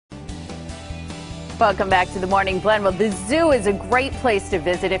Welcome back to the Morning Blend. Well, the zoo is a great place to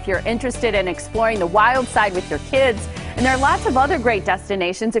visit if you're interested in exploring the wild side with your kids. And there are lots of other great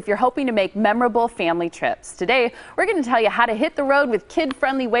destinations if you're hoping to make memorable family trips. Today, we're going to tell you how to hit the road with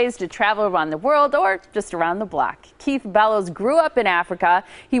kid-friendly ways to travel around the world or just around the block. Keith Bellows grew up in Africa.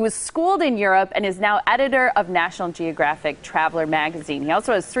 He was schooled in Europe and is now editor of National Geographic Traveler magazine. He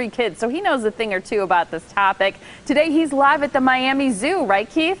also has 3 kids, so he knows a thing or two about this topic. Today, he's live at the Miami Zoo, right,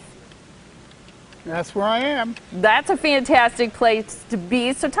 Keith? That's where I am. That's a fantastic place to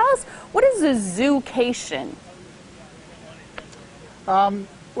be. So tell us, what is a zoocation?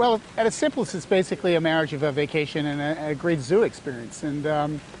 Well, at its simplest, it's basically a marriage of a vacation and a great zoo experience.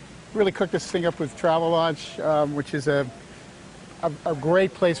 And really cooked this thing up with Travelodge, which is a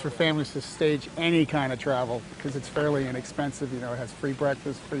great place for families to stage any kind of travel because it's fairly inexpensive. You know, it has free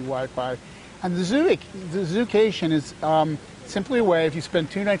breakfast, free Wi-Fi. And the zoocation is simply a way, if you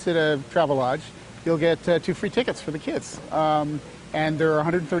spend 2 nights at a Travelodge, you'll get 2 free tickets for the kids. And there are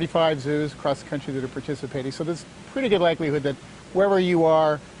 135 zoos across the country that are participating. So there's pretty good likelihood that wherever you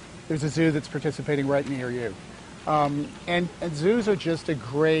are, there's a zoo that's participating right near you. And zoos are just a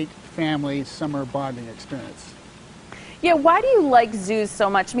great family summer bonding experience. Yeah, why do you like zoos so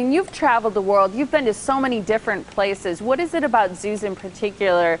much? I mean, you've traveled the world. You've been to so many different places. What is it about zoos in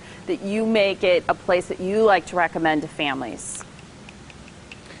particular that you make it a place that you like to recommend to families?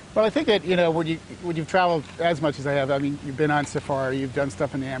 Well, I think that, you know, when you've traveled as much as I have, I mean, you've been on safari, you've done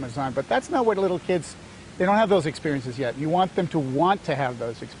stuff in the Amazon, but that's not what little kids, they don't have those experiences yet. You want them to want to have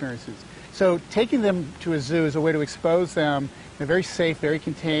those experiences. So taking them to a zoo is a way to expose them in a very safe, very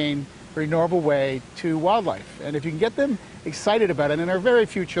contained, very normal way to wildlife. And if you can get them excited about it, and there are very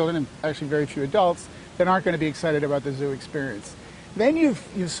few children, and actually very few adults, that aren't going to be excited about the zoo experience, then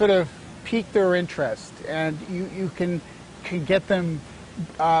you've sort of piqued their interest, and you can get them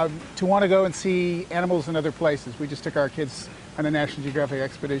to want to go and see animals in other places. We just took our kids on a National Geographic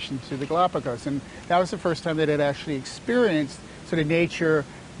expedition to the Galapagos, and that was the first time they had actually experienced sort of nature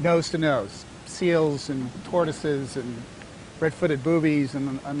nose to nose. Seals and tortoises and red-footed boobies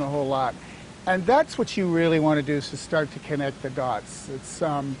and the whole lot. And that's what you really want to do, is to start to connect the dots. It's,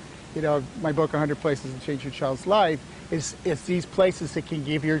 you know, my book, 100 Places to Change Your Child's Life, is these places that can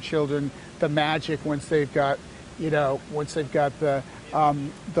give your children the magic once they've got, you know, once they've got the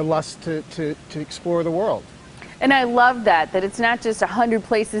lust to explore the world. And I love that it's not just 100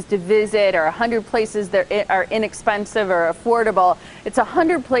 places to visit or 100 places that are inexpensive or affordable. It's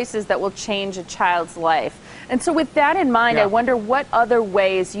 100 places that will change a child's life. And so with that in mind, I wonder what other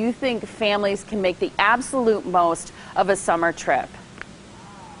ways you think families can make the absolute most of a summer trip.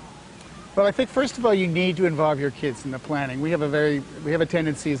 Well, I think first of all, you need to involve your kids in the planning. We have a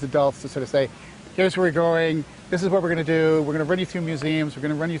tendency as adults to sort of say, here's where we're going, this is what we're going to do, we're going to run you through museums, we're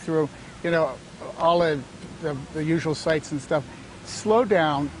going to run you through, you know, all the usual sites and stuff. Slow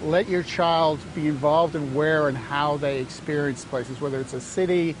down, let your child be involved in where and how they experience places, whether it's a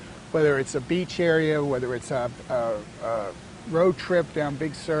city, whether it's a beach area, whether it's a road trip down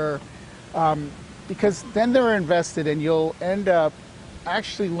Big Sur, because then they're invested and you'll end up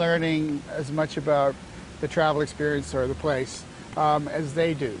actually learning as much about the travel experience or the place as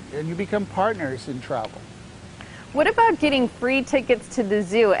they do, and you become partners in travel. What about getting free tickets to the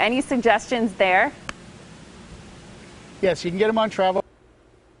zoo? Any suggestions there? Yes, you can get them on Travel.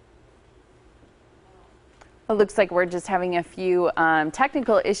 It looks like we're just having a few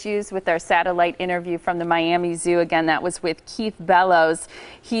technical issues with our satellite interview from the Miami Zoo. Again, that was with Keith Bellows.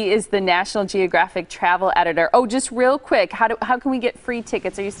 He is the National Geographic Travel Editor. Oh, just real quick, how can we get free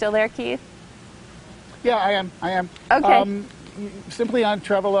tickets? Are you still there, Keith? Yeah, I am. Okay. Simply on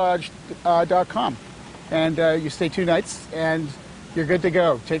Travelodge.com. And you stay 2 nights, and you're good to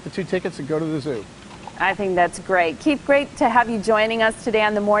go. Take the 2 tickets and go to the zoo. I think that's great. Keith, great to have you joining us today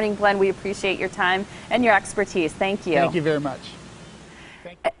on the Morning Blend. We appreciate your time and your expertise. Thank you. Thank you very much.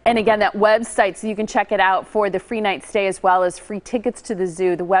 And again, that website, so you can check it out for the free night stay as well as free tickets to the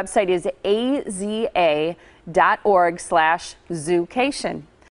zoo. The website is aza.org/zoocation.